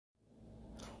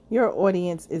Your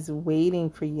audience is waiting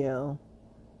for you.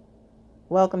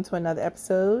 Welcome to another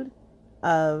episode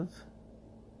of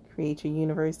Create Your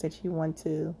Universe that you want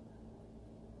to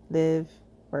live,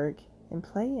 work, and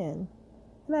play in.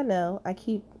 And I know I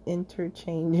keep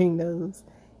interchanging those.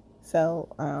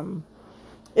 So,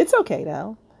 it's okay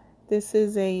though. This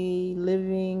is a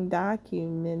living,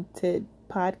 documented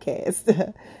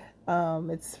podcast.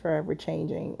 It's forever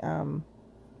changing. And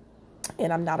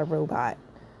I'm not a robot.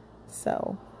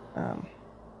 So,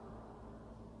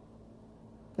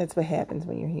 that's what happens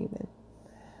when you're human.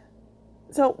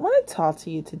 So, I want to talk to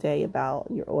you today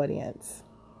about your audience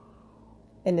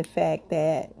and the fact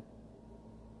that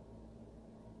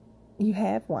you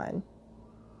have one.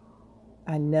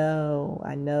 I know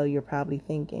you're probably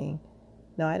thinking,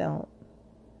 no, I don't.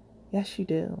 Yes, you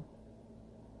do.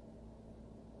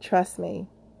 Trust me,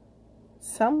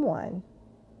 someone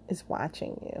is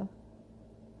watching you.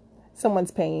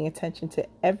 Someone's paying attention to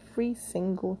every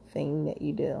single thing that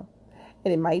you do.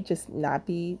 And it might just not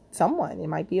be someone. It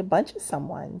might be a bunch of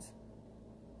someones.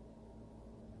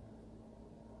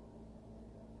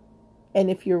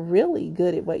 And if you're really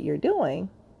good at what you're doing,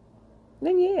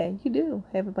 then yeah, you do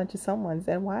have a bunch of someones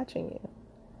that are watching you.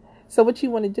 So what you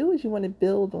want to do is you want to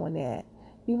build on that.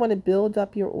 You want to build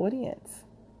up your audience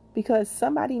because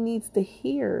somebody needs to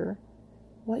hear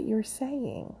what you're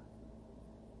saying.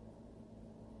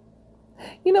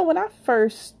 You know, when I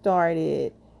first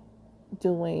started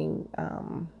doing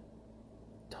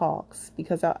talks,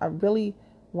 because I really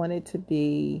wanted to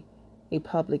be a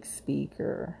public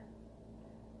speaker.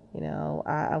 You know,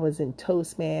 I was in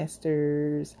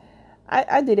Toastmasters.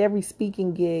 I did every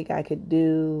speaking gig I could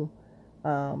do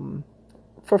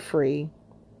for free.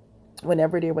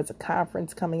 Whenever there was a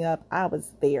conference coming up, I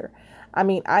was there. I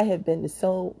mean, I have been to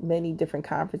so many different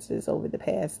conferences over the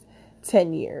past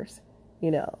 10 years,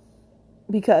 you know,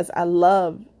 because I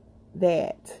love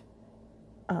that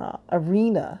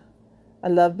arena. I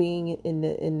love being in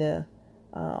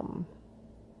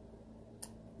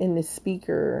the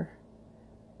speaker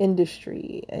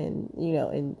industry, and you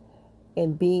know,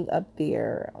 and being up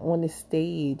there on the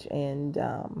stage and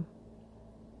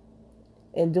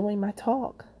doing my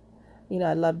talk. You know,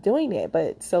 I love doing that.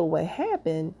 But so what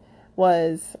happened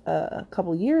was a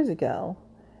couple years ago,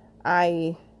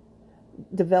 I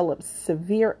developed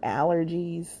severe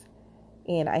allergies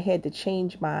and I had to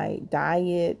change my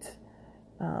diet.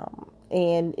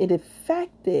 And it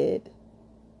affected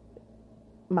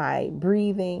my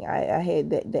breathing. I had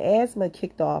the asthma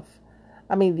kicked off.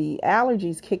 I mean, the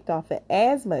allergies kicked off an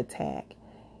asthma attack.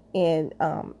 And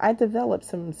I developed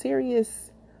some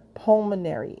serious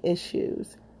pulmonary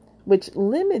issues, which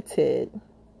limited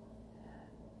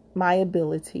my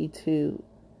ability to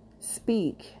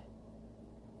speak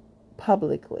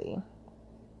publicly.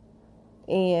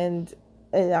 And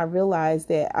I realized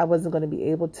that I wasn't going to be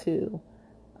able to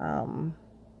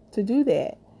do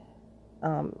that.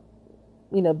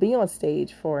 You know, be on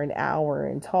stage for an hour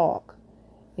and talk.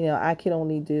 You know, I could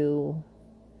only do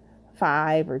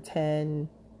 5 or 10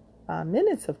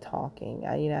 minutes of talking.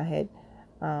 I had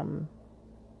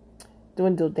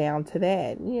dwindled down to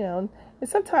that. You know, and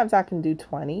sometimes I can do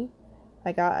 20.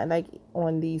 Like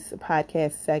on these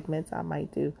podcast segments, I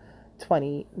might do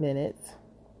 20 minutes.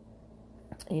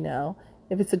 You know,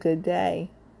 if it's a good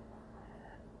day.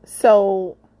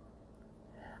 So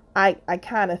I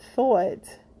kind of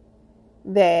thought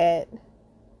that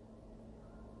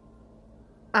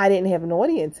I didn't have an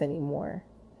audience anymore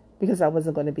because I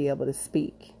wasn't going to be able to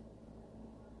speak.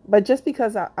 But just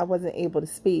because I wasn't able to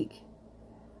speak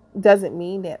doesn't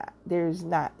mean that there's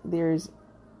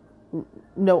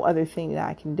no other thing that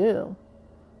I can do,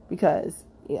 because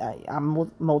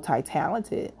I'm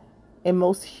multi-talented and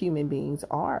most human beings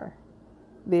are.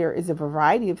 There is a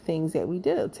variety of things that we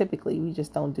do. Typically, we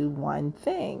just don't do one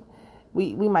thing.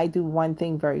 We might do one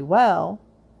thing very well,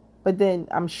 but then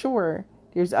I'm sure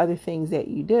there's other things that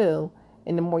you do,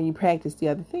 and the more you practice the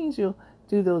other things, you'll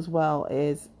do those well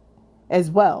as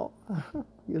well.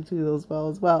 You'll do those well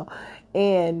as well.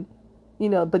 And, you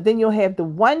know, but then you'll have the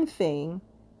one thing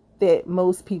that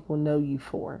most people know you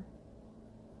for.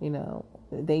 You know,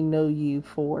 they know you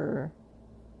for,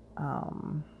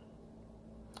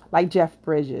 like Jeff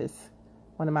Bridges,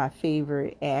 one of my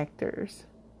favorite actors.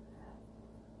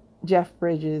 Jeff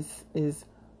Bridges is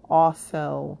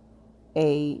also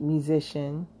a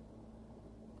musician.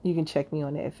 You can check me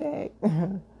on that fact.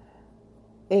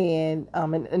 and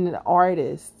an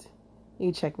artist. You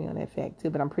can check me on that fact too,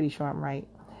 but I'm pretty sure I'm right.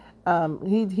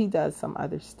 He does some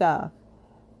other stuff.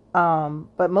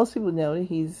 But most people know that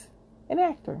he's an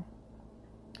actor.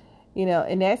 You know,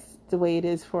 and that's the way it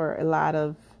is for a lot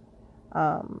of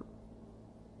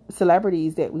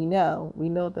celebrities that we know. We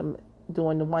know them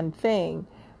doing the one thing,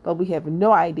 but we have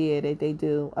no idea that they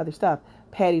do other stuff.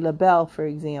 Patti LaBelle, for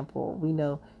example, we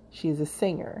know she is a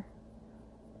singer.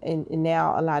 And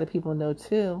now a lot of people know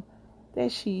too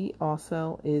that she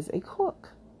also is a cook.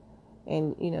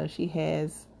 And, she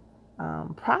has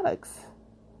products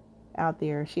out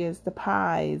there. She has the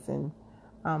pies and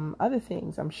other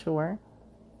things, I'm sure,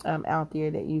 out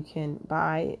there that you can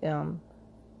buy. And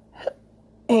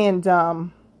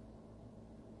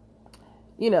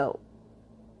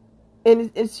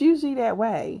it's usually that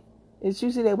way. It's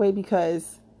usually that way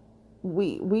because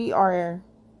we are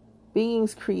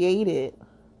beings created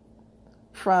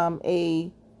from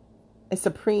a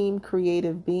supreme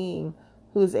creative being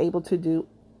who is able to do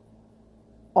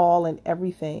all and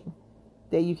everything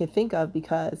that you can think of,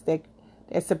 because that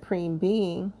supreme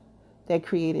being that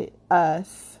created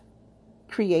us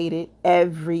created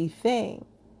everything.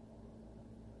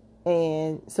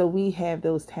 And so we have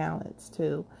those talents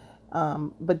too.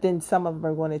 But then some of them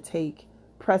are going to take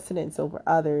precedence over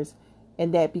others,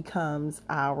 and that becomes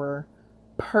our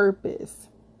purpose.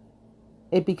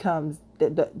 It becomes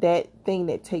that thing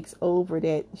that takes over,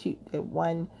 that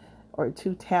one or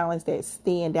two talents that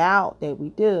stand out that we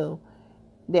do,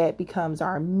 that becomes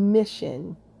our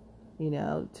mission,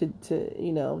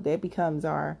 that becomes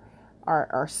our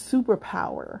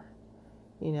superpower.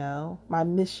 My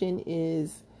mission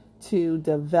is to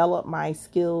develop my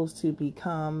skills to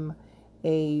become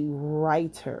a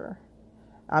writer.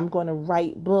 I'm going to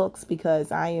write books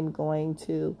because I am going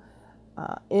to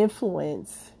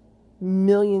influence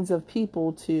millions of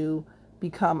people to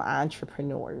become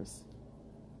entrepreneurs.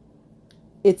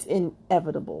 It's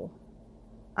inevitable.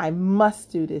 I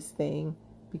must do this thing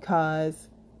because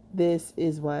this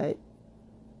is what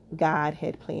God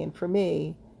had planned for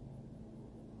me.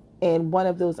 And one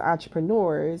of those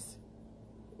entrepreneurs,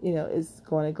 is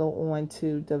going to go on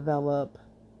to develop,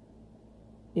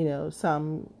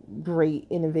 some great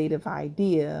innovative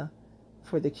idea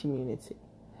for the community.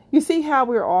 You see how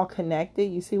we're all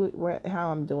connected? You see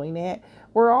how I'm doing that?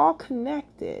 We're all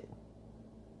connected.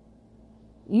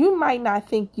 You might not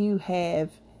think you have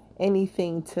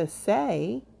anything to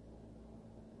say,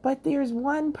 but there's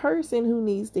one person who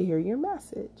needs to hear your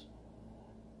message.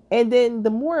 And then the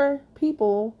more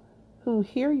people who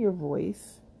hear your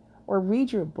voice or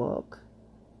read your book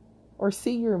or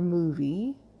see your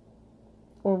movie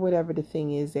or whatever the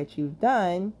thing is that you've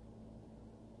done,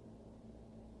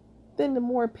 then the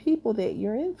more people that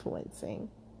you're influencing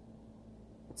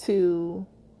to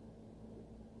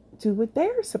do what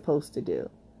they're supposed to do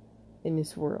in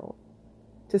this world,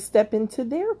 to step into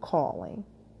their calling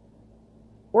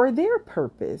or their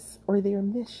purpose or their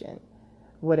mission,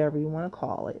 whatever you want to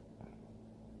call it.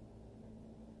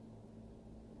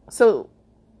 So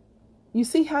you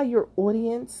see how your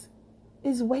audience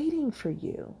is waiting for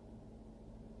you.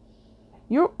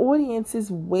 Your audience is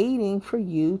waiting for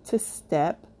you to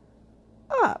step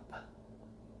up.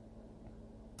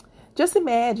 Just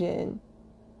imagine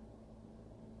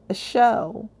a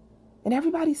show and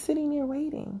everybody's sitting there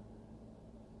waiting,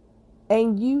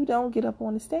 and you don't get up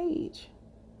on the stage.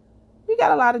 You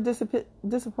got a lot of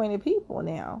disappointed people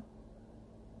now.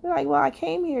 They're like, well, I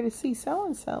came here to see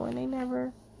so-and-so, and they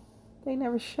never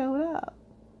showed up.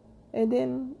 And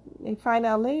then they find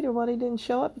out later, well, they didn't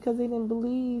show up because they didn't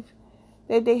believe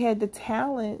that they had the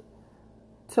talent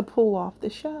to pull off the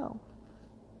show.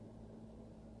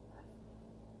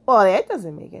 Well, that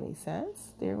doesn't make any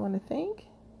sense. They're going to think.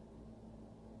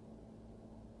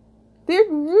 They're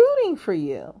rooting for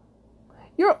you.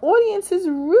 Your audience is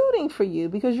rooting for you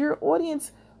because your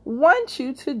audience wants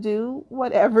you to do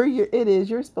whatever it is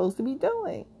you're supposed to be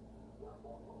doing.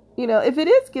 If it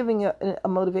is giving a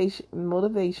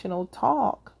motivational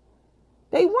talk,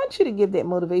 they want you to give that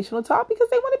motivational talk because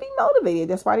they want to be motivated.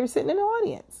 That's why they're sitting in the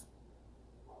audience.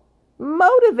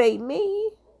 Motivate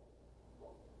me.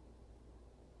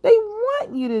 They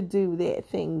want you to do that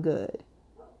thing good.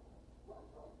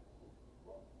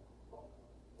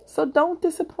 So don't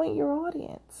disappoint your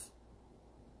audience.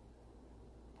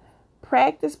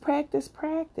 Practice, practice,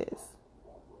 practice.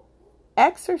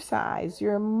 Exercise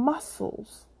your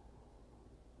muscles.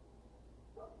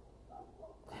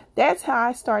 That's how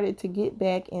I started to get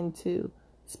back into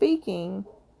speaking,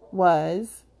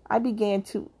 was I began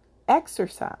to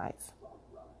exercise.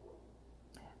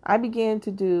 I began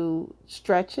to do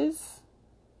stretches,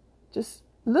 just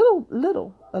a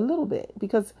little bit,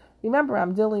 because remember, I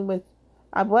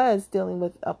was dealing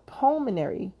with a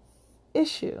pulmonary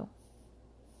issue.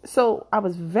 So I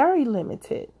was very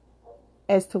limited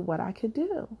as to what I could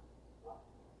do.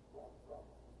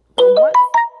 But once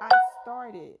I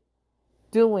started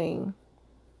doing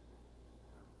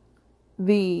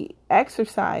the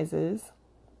exercises,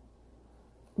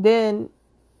 then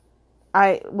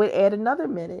I would add another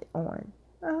minute on.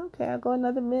 Okay, I'll go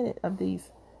another minute of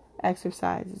these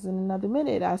exercises. In another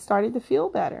minute, I started to feel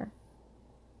better.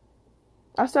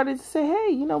 I started to say, hey,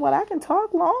 you know what? I can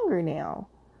talk longer now.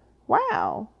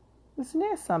 Wow. Isn't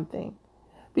that something?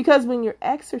 Because when you're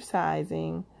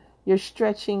exercising, you're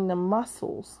stretching the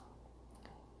muscles.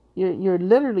 You're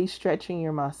literally stretching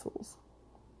your muscles.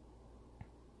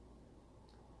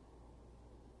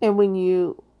 And when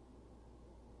you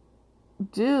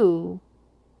do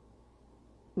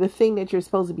the thing that you're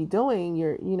supposed to be doing,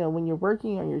 when you're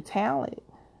working on your talent,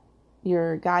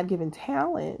 your God-given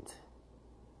talent,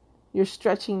 you're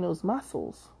stretching those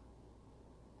muscles.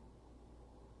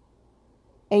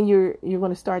 And you're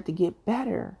going to start to get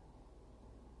better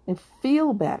and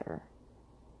feel better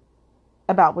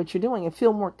about what you're doing and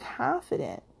feel more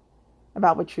confident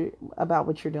about what you're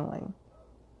doing.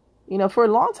 For a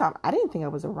long time, I didn't think I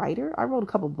was a writer. I wrote a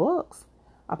couple books.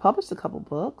 I published a couple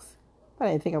books, but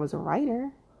I didn't think I was a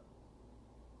writer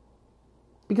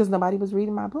because nobody was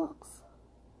reading my books.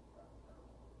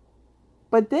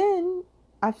 But then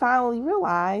I finally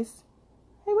realized,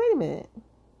 hey, wait a minute.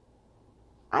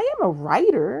 I am a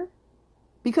writer.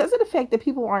 Because of the fact that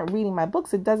people aren't reading my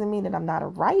books, it doesn't mean that I'm not a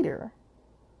writer.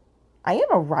 I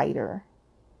am a writer.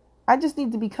 I just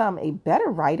need to become a better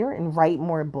writer and write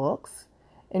more books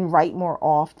and write more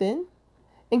often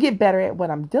and get better at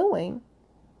what I'm doing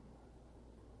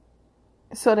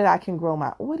so that I can grow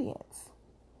my audience,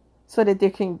 so that they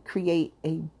can create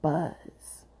a buzz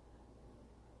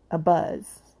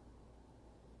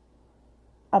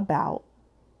about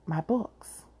my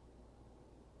books.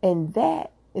 And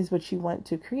that is what you want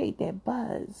to create, that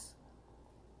buzz.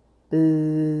 Buzz.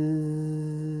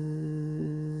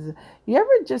 You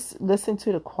ever just listen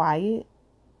to the quiet?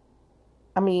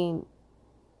 I mean,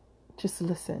 just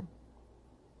listen.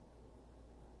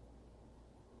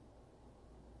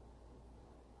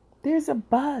 There's a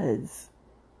buzz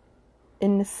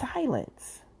in the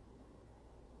silence.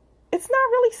 It's not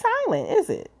really silent, is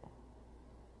it?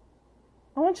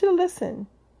 I want you to listen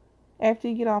after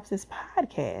you get off this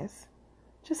podcast.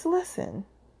 Just listen.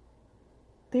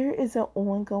 There is an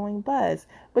ongoing buzz,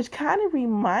 which kind of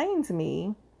reminds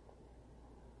me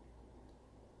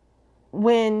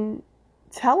when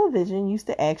television used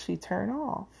to actually turn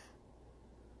off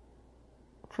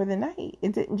for the night.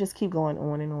 It didn't just keep going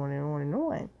on and on and on and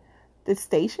on. The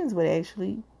stations would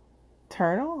actually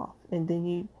turn off, and then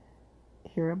you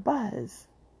hear a buzz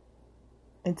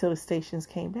until the stations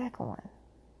came back on.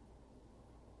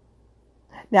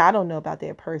 Now, I don't know about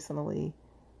that personally.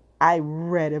 I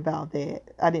read about that.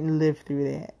 I didn't live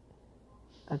through that.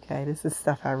 Okay, this is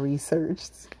stuff I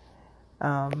researched.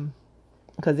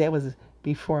 Because that was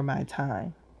before my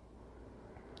time.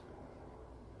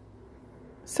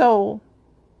 So,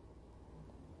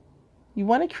 you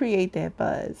want to create that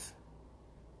buzz.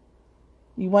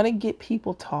 You want to get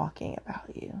people talking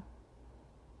about you,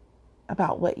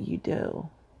 about what you do,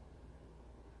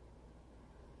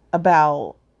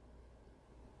 about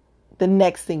the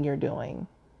next thing you're doing.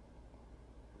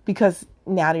 Because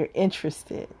now they're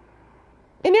interested.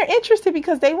 And they're interested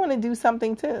because they want to do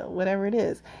something too, whatever it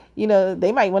is.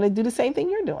 They might want to do the same thing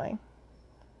you're doing.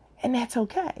 And that's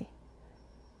okay.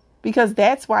 Because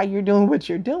that's why you're doing what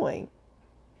you're doing.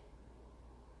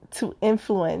 To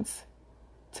influence,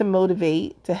 to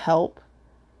motivate, to help,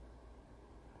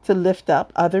 to lift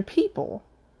up other people.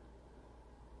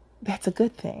 That's a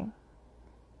good thing.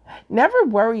 Never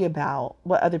worry about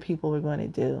what other people are going to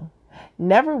do.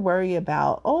 Never worry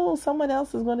about, someone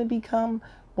else is going to become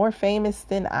more famous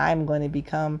than I'm going to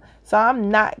become, so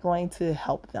I'm not going to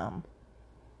help them.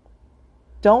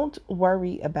 Don't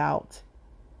worry about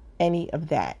any of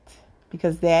that,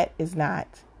 because that is not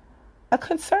a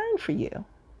concern for you.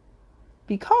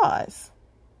 Because,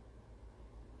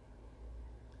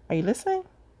 are you listening?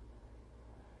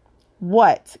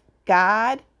 What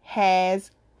God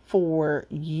has for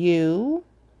you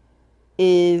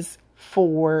is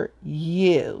for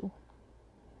you.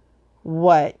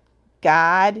 What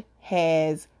God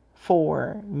has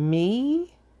for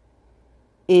me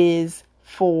is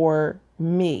for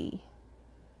me.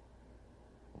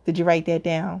 Did you write that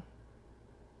down?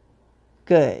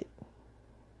 Good.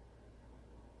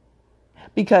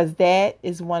 Because that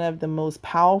is one of the most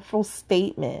powerful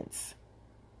statements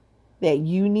that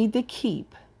you need to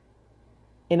keep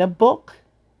in a book,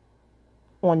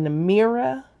 on the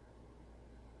mirror,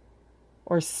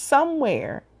 or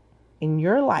somewhere in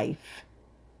your life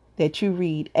that you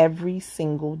read every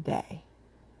single day.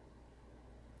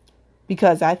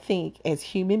 Because I think as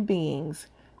human beings,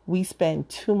 we spend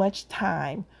too much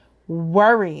time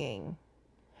worrying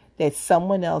that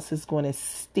someone else is going to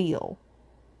steal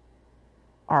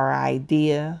our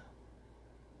idea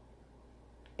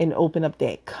and open up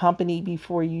that company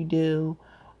before you do,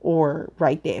 or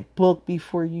write that book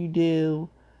before you do,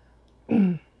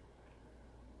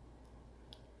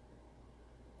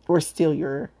 or steal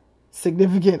your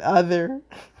significant other.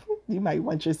 You might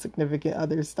want your significant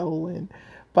other stolen.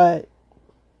 But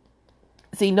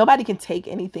see, nobody can take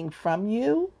anything from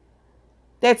you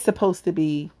that's supposed to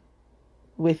be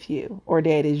with you or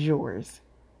that is yours.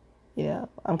 You know,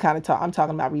 I'm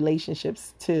talking about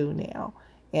relationships too now.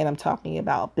 And I'm talking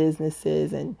about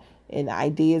businesses and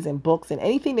ideas and books and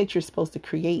anything that you're supposed to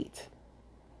create.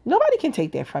 Nobody can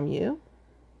take that from you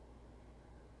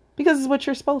because it's what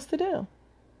you're supposed to do.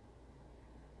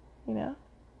 You know?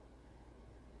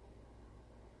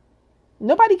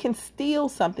 Nobody can steal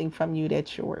something from you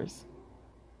that's yours.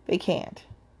 They can't.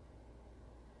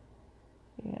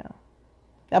 You know?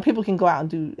 Now people can go out and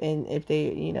do, and if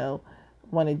they,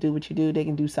 want to do what you do, they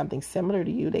can do something similar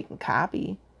to you. They can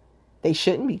copy. They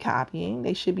shouldn't be copying.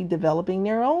 They should be developing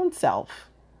their own self.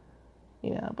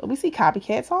 But we see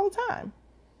copycats all the time.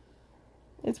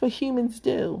 It's what humans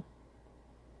do.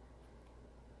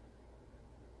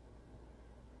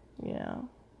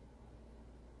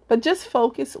 But just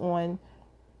focus on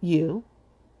you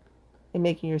and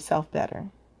making yourself better.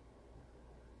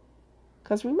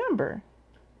 Because remember,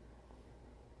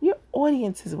 your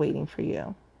audience is waiting for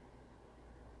you.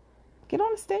 Get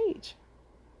on the stage.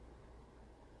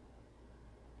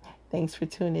 Thanks for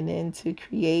tuning in to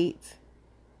create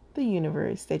the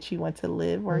universe that you want to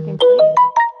live, work, and play in.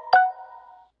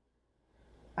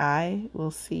 I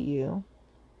will see you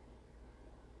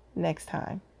next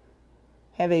time.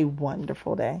 Have a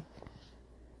wonderful day.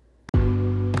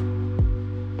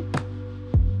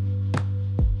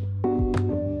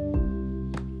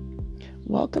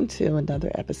 Welcome to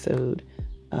another episode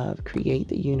of Create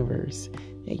the Universe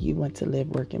that you want to live,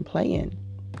 work, and play in.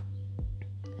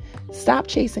 Stop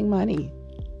chasing money.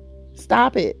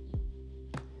 Stop it.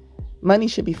 Money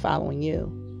should be following you.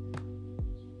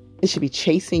 It should be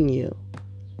chasing you.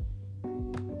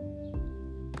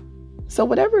 So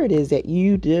whatever it is that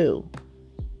you do,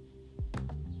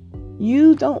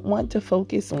 you don't want to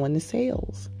focus on the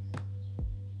sales.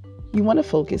 You want to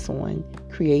focus on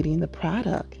creating the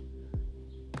product.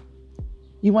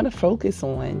 You want to focus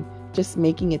on just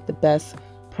making it the best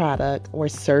product or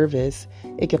service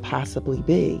it could possibly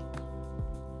be.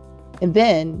 And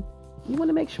then you want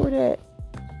to make sure that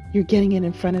you're getting it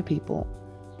in front of people,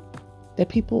 that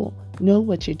people know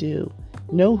what you do,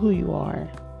 know who you are,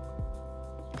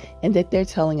 and that they're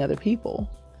telling other people.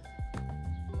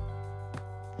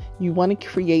 You want to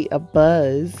create a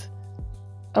buzz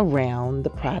around the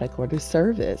product or the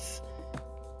service.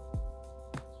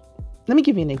 Let me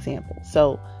give you an example.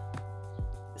 So,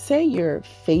 say your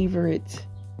favorite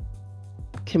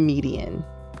comedian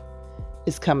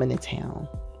is coming to town.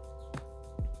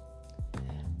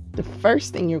 The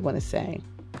first thing you're going to say,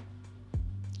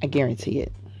 I guarantee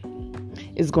it,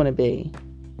 is going to be,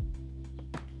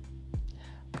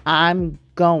 I'm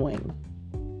going.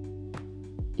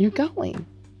 You're going.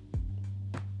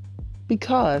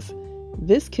 Because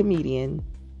this comedian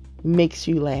makes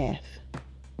you laugh.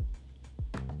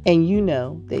 And you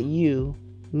know that you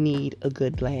need a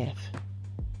good laugh.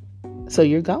 So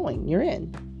you're going. You're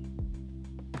in.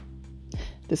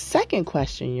 The second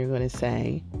question you're going to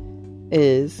say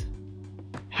is,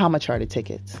 how much are the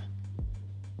tickets?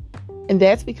 And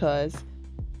that's because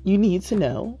you need to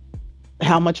know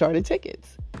how much are the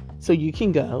tickets so you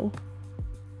can go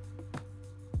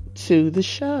to the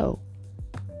show.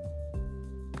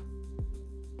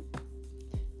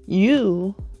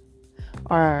 You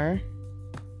are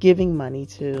giving money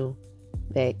to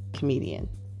that comedian.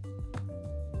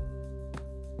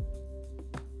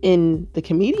 In the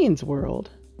comedian's world,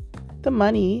 the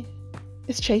money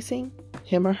is chasing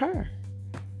him or her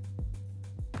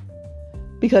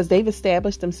because they've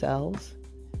established themselves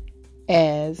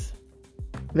as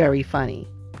very funny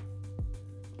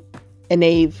and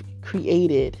they've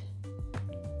created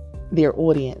their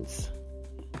audience.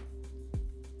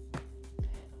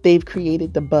 They've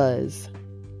created the buzz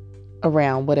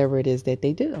around whatever it is that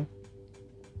they do.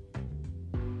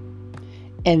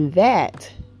 And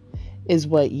that is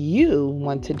what you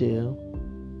want to do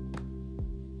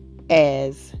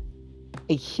as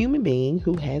a human being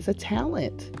who has a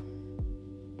talent.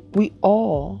 We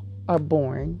all are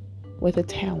born with a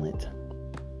talent.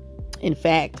 In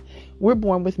fact, we're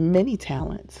born with many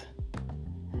talents.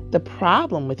 The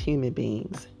problem with human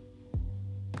beings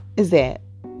is that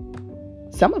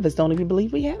some of us don't even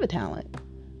believe we have a talent.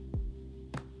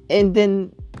 And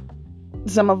then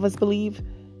Some of us believe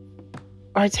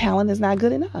our talent is not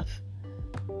good enough.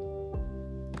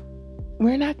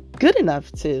 We're not good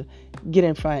enough to get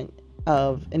in front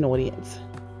of an audience.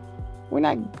 We're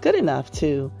not good enough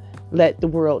to let the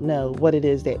world know what it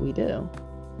is that we do,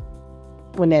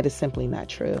 when that is simply not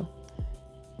true.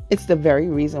 It's the very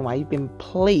reason why you've been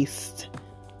placed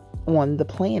on the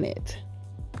planet.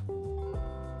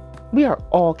 We are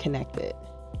all connected.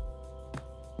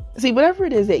 See, whatever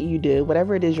it is that you do,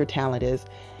 whatever it is your talent is,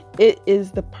 it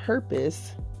is the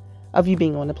purpose of you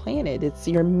being on the planet. It's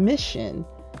your mission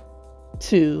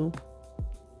to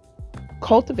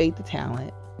cultivate the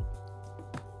talent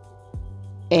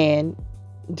and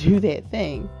do that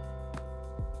thing.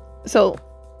 So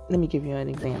let me give you an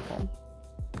example.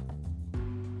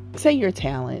 Say your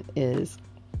talent is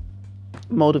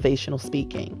motivational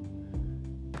speaking.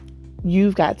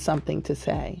 You've got something to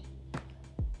say.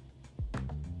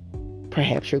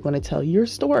 Perhaps you're going to tell your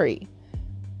story.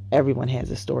 Everyone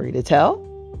has a story to tell.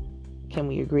 Can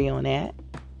we agree on that?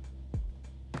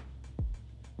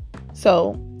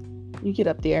 So you get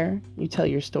up there, you tell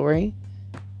your story,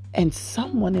 and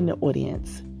someone in the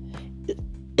audience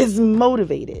is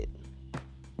motivated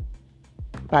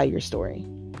by your story.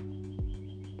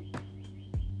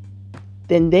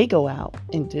 Then they go out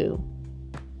and do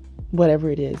whatever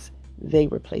it is they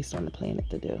were placed on the planet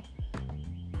to do.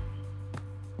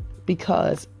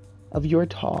 Because of your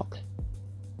talk,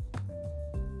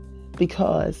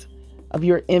 because of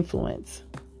your influence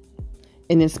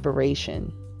and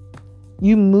inspiration,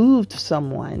 you moved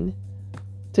someone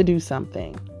to do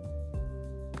something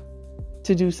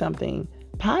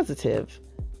positive,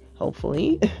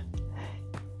 hopefully,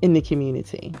 in the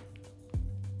community.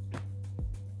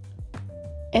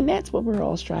 And that's what we're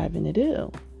all striving to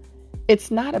do.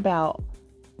 It's not about,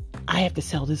 I have to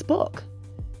sell this book.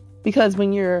 Because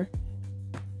when you're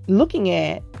looking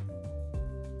at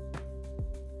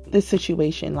the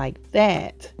situation like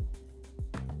that,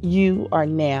 you are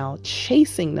now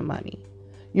chasing the money.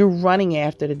 You're running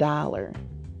after the dollar.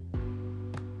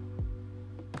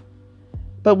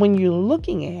 But when you're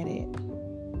looking at it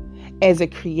as a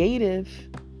creative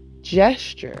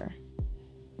gesture,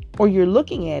 or you're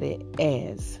looking at it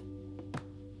as,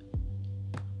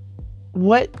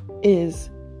 what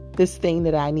is this thing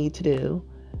that I need to do?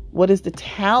 What is the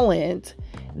talent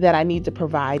that I need to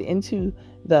provide into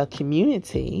the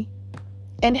community?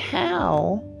 And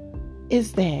how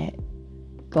is that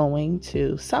going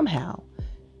to somehow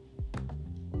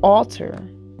alter,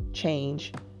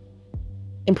 change,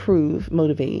 improve,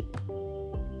 motivate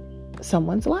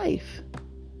someone's life?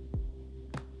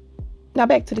 Now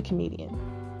back to the comedian.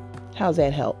 How's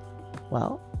that help?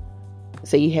 Well,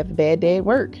 say you have a bad day at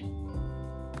work.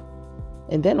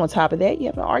 And then on top of that, you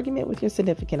have an argument with your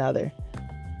significant other.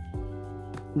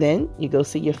 Then you go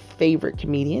see your favorite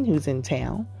comedian who's in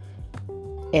town.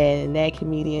 And that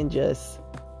comedian just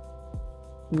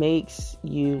makes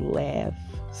you laugh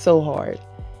so hard,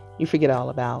 you forget all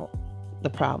about the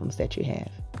problems that you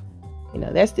have. You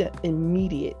know, that's the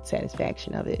immediate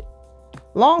satisfaction of it.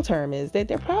 Long term is that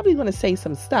they're probably going to say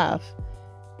some stuff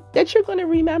that you're going to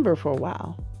remember for a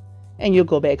while. And you'll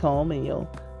go back home and you'll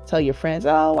tell your friends,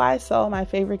 oh, I saw my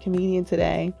favorite comedian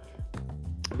today.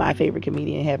 My favorite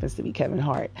comedian happens to be Kevin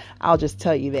Hart. I'll just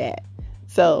tell you that.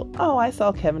 So, oh, I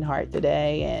saw Kevin Hart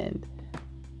today, and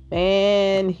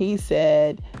man, he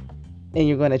said, and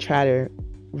you're going to try to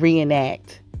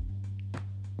reenact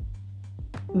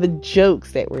the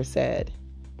jokes that were said.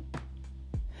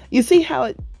 You see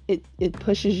how it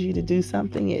pushes you to do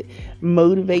something? It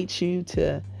motivates you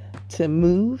to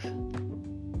move.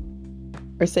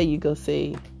 Or say you go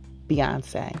see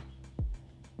Beyonce,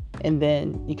 and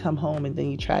then you come home and then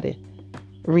you try to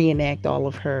reenact all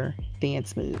of her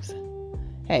dance moves.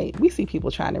 Hey, we see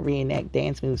people trying to reenact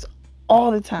dance moves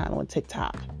all the time on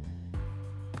TikTok.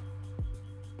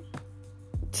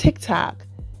 TikTok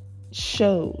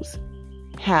shows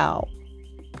how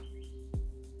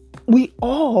we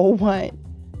all want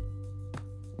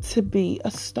to be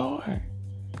a star.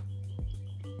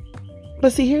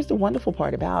 But see, here's the wonderful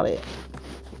part about it.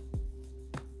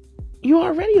 You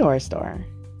already are a star.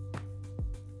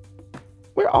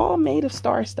 We're all made of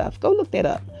star stuff. Go look that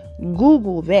up.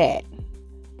 Google that.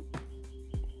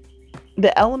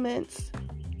 The elements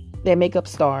that make up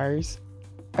stars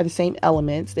are the same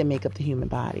elements that make up the human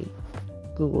body.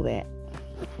 Google that.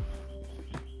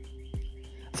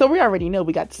 So we already know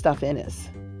we got stuff in us.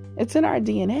 It's in our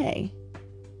DNA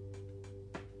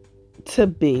to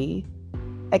be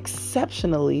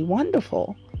exceptionally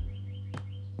wonderful.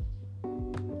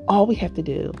 All we have to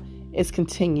do is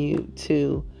continue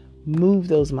to move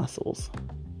those muscles,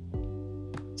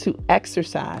 to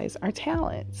exercise our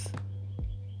talents.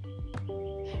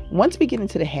 Once we get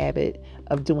into the habit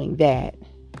of doing that,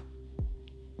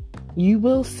 you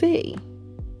will see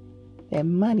that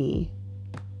money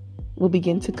will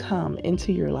begin to come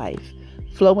into your life,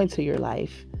 flow into your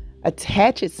life,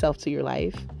 attach itself to your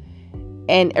life.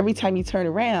 And every time you turn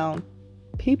around,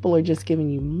 people are just giving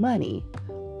you money,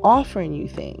 offering you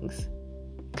things,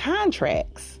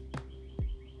 contracts,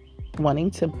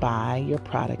 wanting to buy your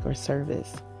product or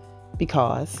service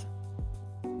because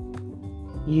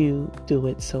you do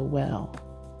it so well.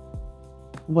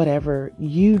 Whatever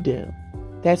you do,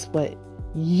 that's what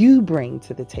you bring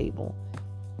to the table.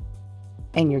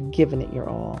 And you're giving it your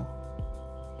all.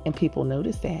 And people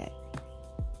notice that.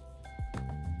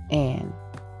 And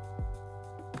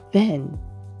then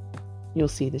you'll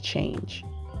see the change.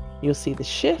 You'll see the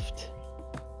shift.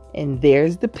 And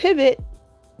there's the pivot.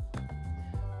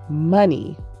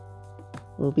 Money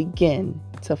will begin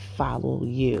to follow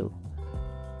you.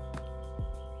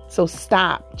 So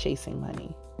stop chasing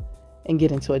money and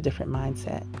get into a different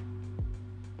mindset.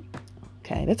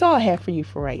 Okay, that's all I have for you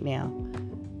for right now.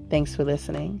 Thanks for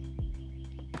listening.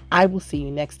 I will see you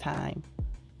next time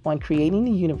on creating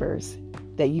the universe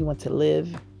that you want to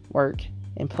live, work,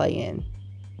 and play in.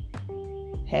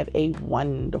 Have a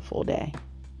wonderful day.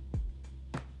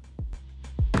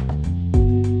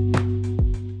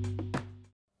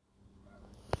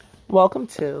 Welcome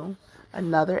to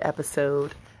another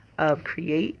episode of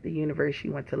Create the Universe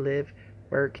You Want to Live,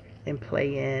 Work, and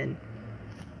Play in.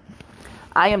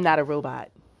 I am not a robot.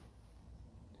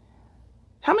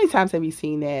 How many times have you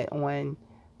seen that on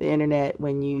the internet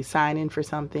when you sign in for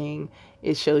something?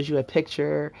 It shows you a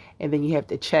picture and then you have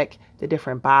to check the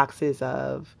different boxes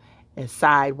of a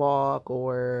sidewalk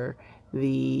or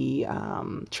the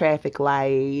traffic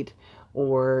light,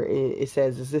 or it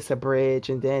says, is this a bridge?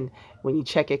 And then when you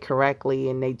check it correctly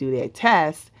and they do that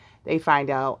test, they find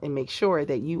out and make sure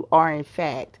that you are in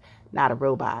fact not a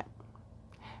robot.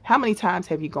 How many times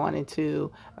have you gone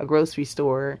into a grocery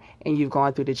store and you've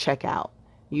gone through the checkout?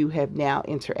 You have now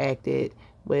interacted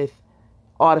with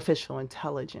artificial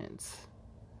intelligence.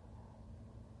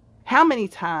 How many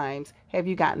times have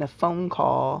you gotten a phone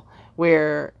call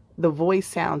where the voice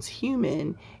sounds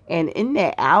human, and in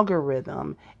that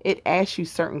algorithm, it asks you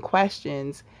certain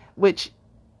questions which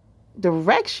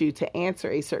directs you to answer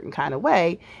a certain kind of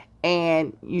way,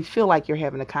 and you feel like you're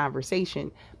having a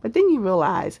conversation, but then you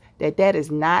realize that that is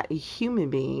not a human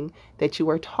being that you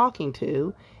are talking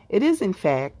to. It is, in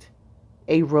fact,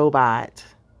 a robot.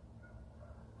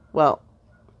 Well,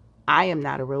 I am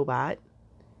not a robot.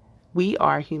 We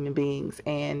are human beings,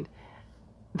 and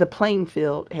the playing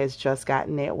field has just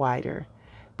gotten that wider,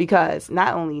 because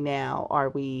not only now are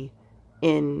we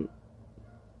in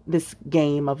this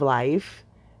game of life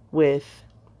with,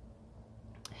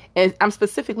 and I'm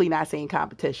specifically not saying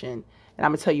competition, and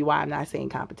I'm going to tell you why I'm not saying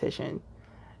competition.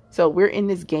 So we're in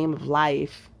this game of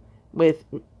life with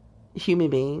human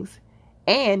beings,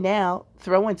 and now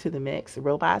throw into the mix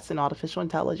robots and artificial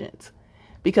intelligence,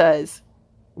 because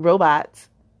robots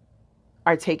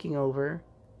are taking over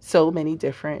so many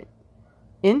different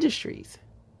industries.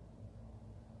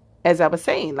 As I was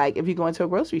saying, like if you go into a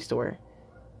grocery store,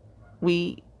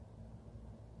 we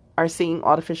are seeing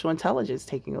artificial intelligence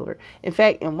taking over. In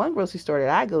fact, in one grocery store that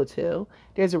I go to,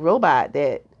 there's a robot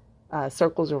that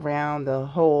circles around the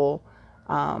whole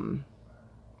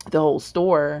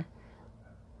store,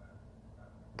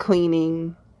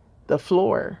 cleaning the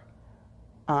floor.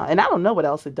 And I don't know what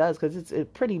else it does, because it's a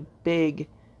pretty big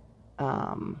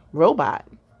robot.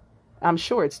 I'm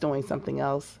sure it's doing something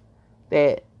else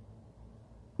that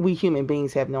we human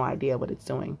beings have no idea what it's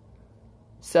doing.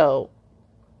 So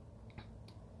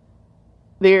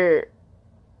there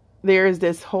is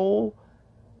this whole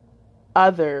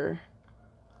other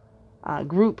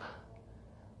group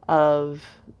of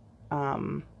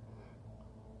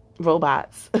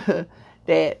robots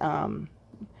that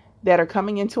are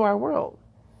coming into our world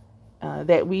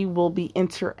that we will be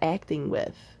interacting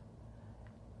with.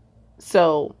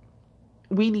 So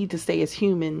we need to stay as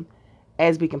human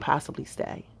as we can possibly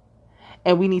stay.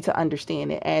 And we need to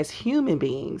understand that as human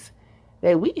beings,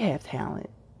 that we have talent,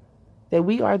 that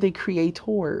we are the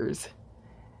creators,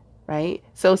 right?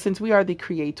 So since we are the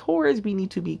creators, we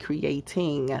need to be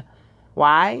creating.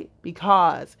 Why?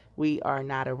 Because we are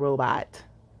not a robot.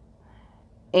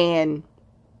 And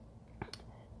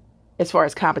as far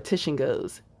as competition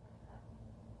goes,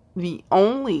 the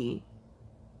only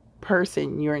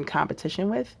person you're in competition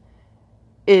with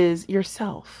is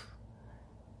yourself.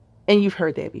 And you've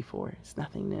heard that before. It's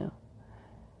nothing new.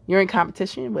 You're in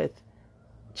competition with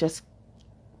just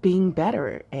being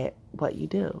better at what you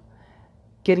do.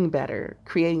 getting better,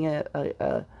 creating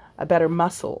a better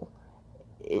muscle,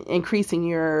 increasing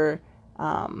your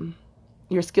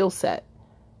skill set,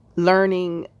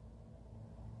 learning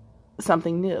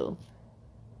something new.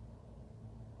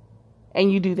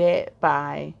 And you do that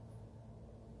by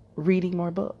reading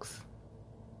more books,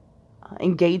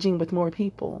 engaging with more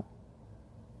people,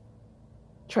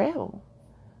 travel.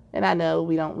 And I know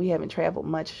we haven't traveled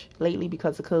much lately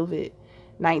because of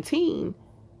COVID-19.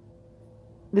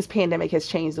 This pandemic has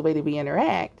changed the way that we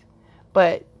interact.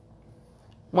 But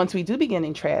once we do begin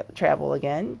in travel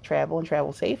again,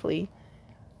 travel safely,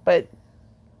 but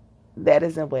that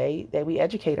is a way that we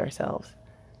educate ourselves,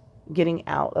 getting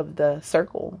out of the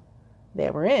circle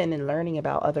that we're in and learning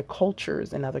about other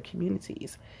cultures and other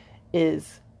communities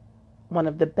is one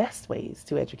of the best ways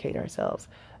to educate ourselves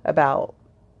about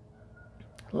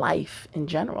life in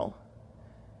general.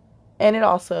 And it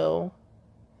also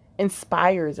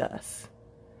inspires us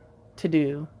to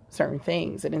do certain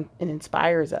things. It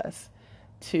inspires us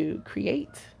to create.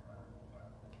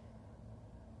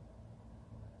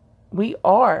 We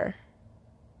are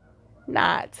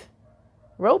not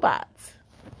robots.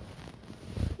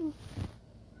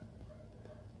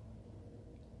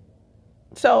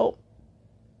 So,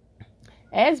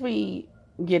 as we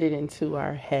get it into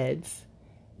our heads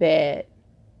that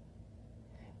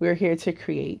we're here to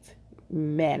create,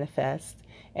 manifest,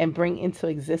 and bring into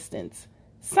existence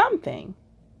something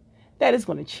that is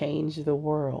going to change the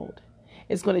world.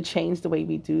 It's going to change the way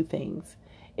we do things.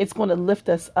 It's going to lift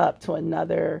us up to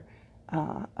another,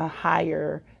 a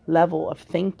higher level of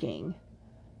thinking.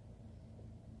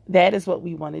 That is what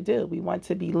we want to do. We want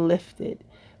to be lifted.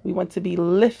 We want to be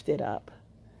lifted up.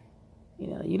 You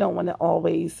know, you don't want to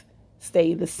always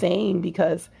stay the same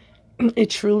because it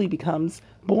truly becomes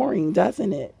boring,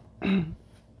 doesn't it?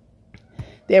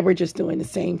 That we're just doing the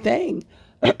same thing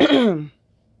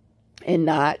and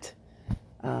not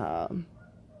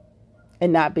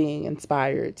being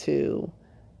inspired to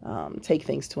take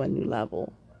things to a new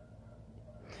level.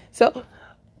 So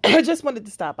I just wanted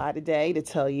to stop by today to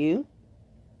tell you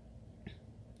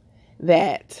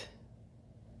that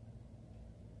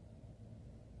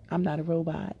I'm not a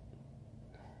robot.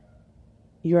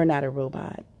 You're not a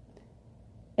robot.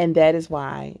 And that is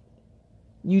why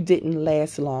you didn't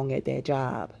last long at that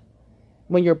job.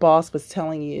 When your boss was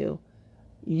telling you,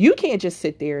 you can't just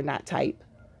sit there and not type.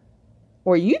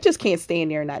 Or you just can't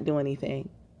stand there and not do anything.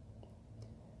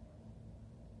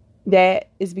 That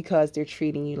is because they're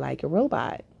treating you like a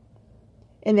robot.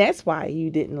 And that's why you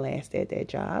didn't last at that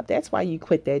job. That's why you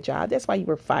quit that job. That's why you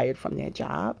were fired from that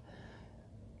job.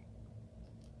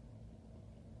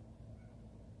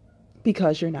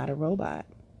 Because you're not a robot.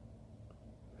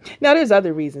 Now, there's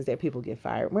other reasons that people get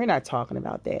fired. We're not talking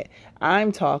about that.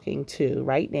 I'm talking to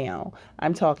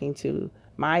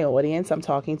my audience. I'm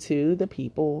talking to the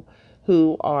people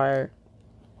who are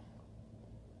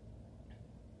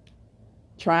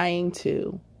trying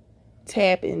to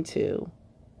tap into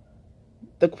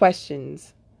the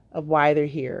questions of why they're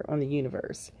here on the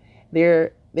universe.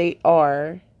 You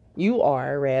are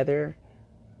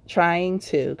trying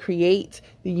to create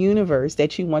the universe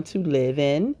that you want to live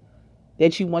in,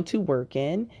 that you want to work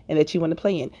in, and that you want to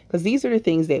play in. Because these are the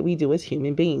things that we do as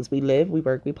human beings. We live, we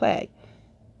work, we play.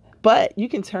 But you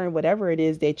can turn whatever it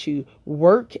is that you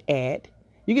work at,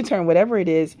 you can turn whatever it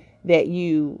is that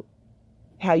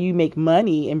how you make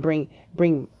money and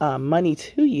bring money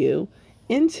to you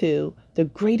into the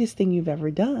greatest thing you've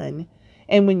ever done.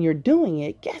 And when you're doing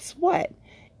it, guess what?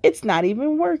 It's not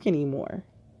even work anymore.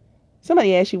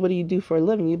 Somebody asks you, what do you do for a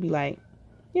living? You'd be like,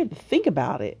 you have to think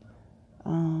about it.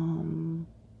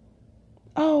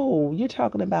 Oh, you're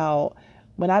talking about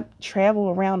when I travel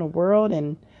around the world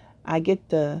and I get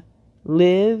to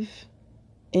live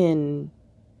in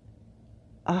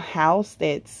a house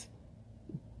that's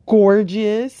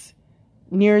gorgeous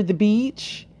near the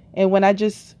beach. And when I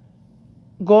just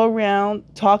go around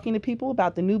talking to people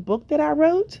about the new book that I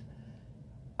wrote.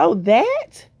 Oh,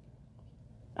 that?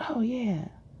 Oh, yeah.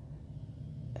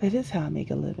 That is how I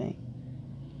make a living.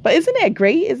 But isn't that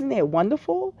great? Isn't that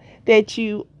wonderful that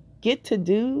you get to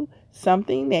do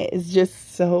something that is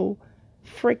just so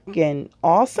freaking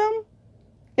awesome?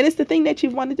 And it's the thing that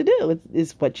you've wanted to do.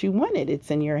 It's what you wanted. It's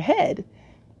in your head.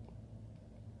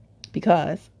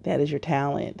 Because that is your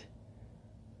talent.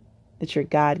 It's your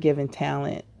God-given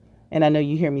talent. And I know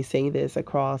you hear me say this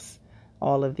across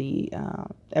all of the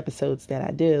episodes that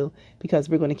I do, because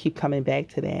we're going to keep coming back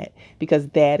to that, because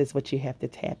that is what you have to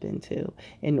tap into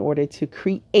in order to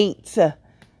create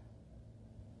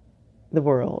the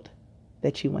world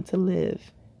that you want to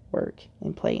live, work,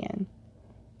 and play in.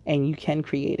 And you can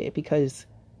create it because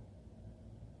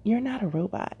You're not a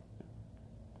robot.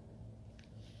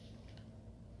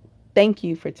 Thank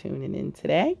you for tuning in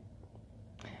today.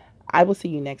 I will see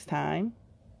you next time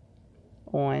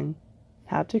on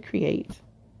how to create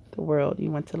the world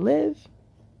you want to live,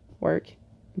 work,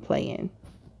 and play in.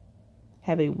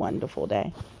 Have a wonderful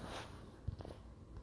day.